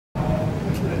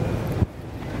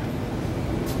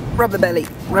Rub the belly,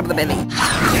 rub the belly. Morning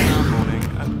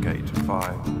at gate 5.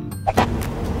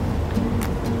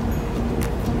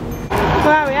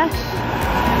 Where are we, Ash?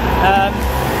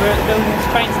 We're at the Vilnius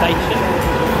train station.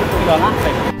 We've got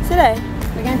nothing. Today,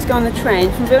 we're going to go on the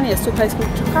train from Vilnius to a place called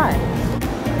Trakai.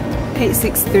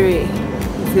 863. You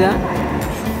see that?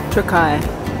 Trakai.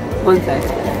 1:30.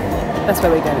 That's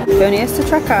where we're going. Vilnius to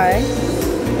Trakai.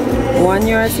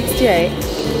 €1.68.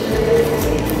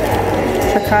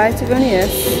 Trakai to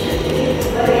Vilnius.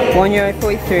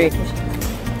 €1.43.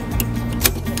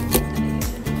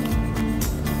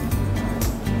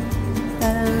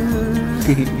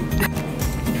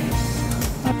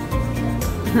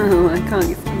 Oh, I can't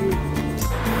get through.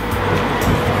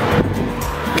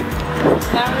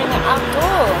 Now we're in the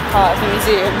outdoor part of the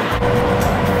museum.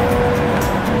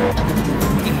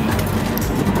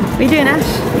 What are you doing,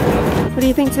 Ash? What do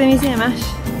you think to the museum, Ash?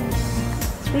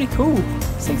 It's really cool.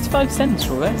 65 cents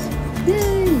for all this.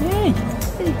 Yay! Yay!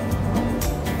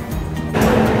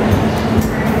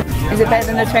 Is it better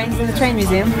than the trains in the train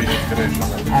museum?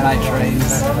 I like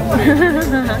trains.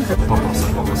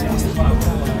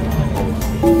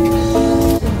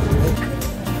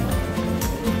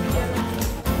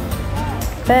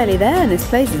 Barely there, and this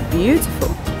place is beautiful.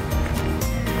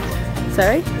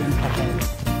 Sorry?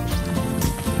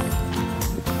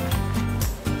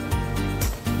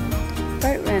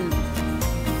 Boat rent.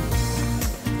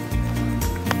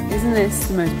 Isn't this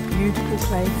the most beautiful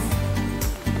place?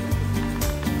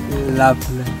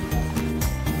 Lovely.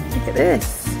 Look at this.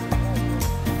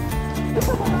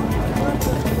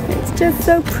 It's just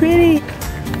so pretty.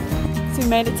 So we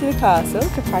made it to the castle,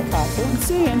 Trakai Castle, and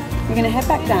soon we're going to head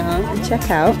back down and check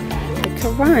out the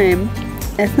Karaim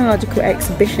Ethnological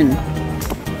Exhibition.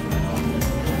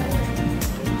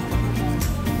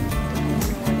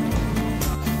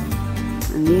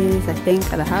 And these, I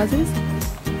think, are the houses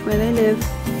where they live.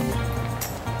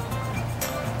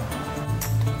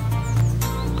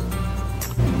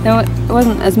 There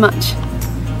wasn't as much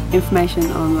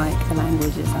information on like the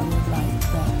languages I would like,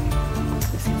 but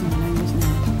this is my language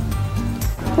now.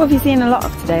 What have you seen a lot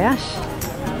of today, Ash?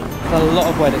 A lot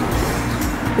of weddings.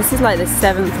 This is like the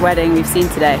 7th wedding we've seen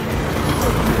today.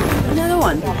 Another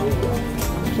one.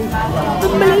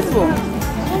 Unbelievable.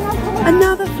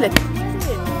 Another flip.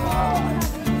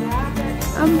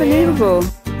 Unbelievable.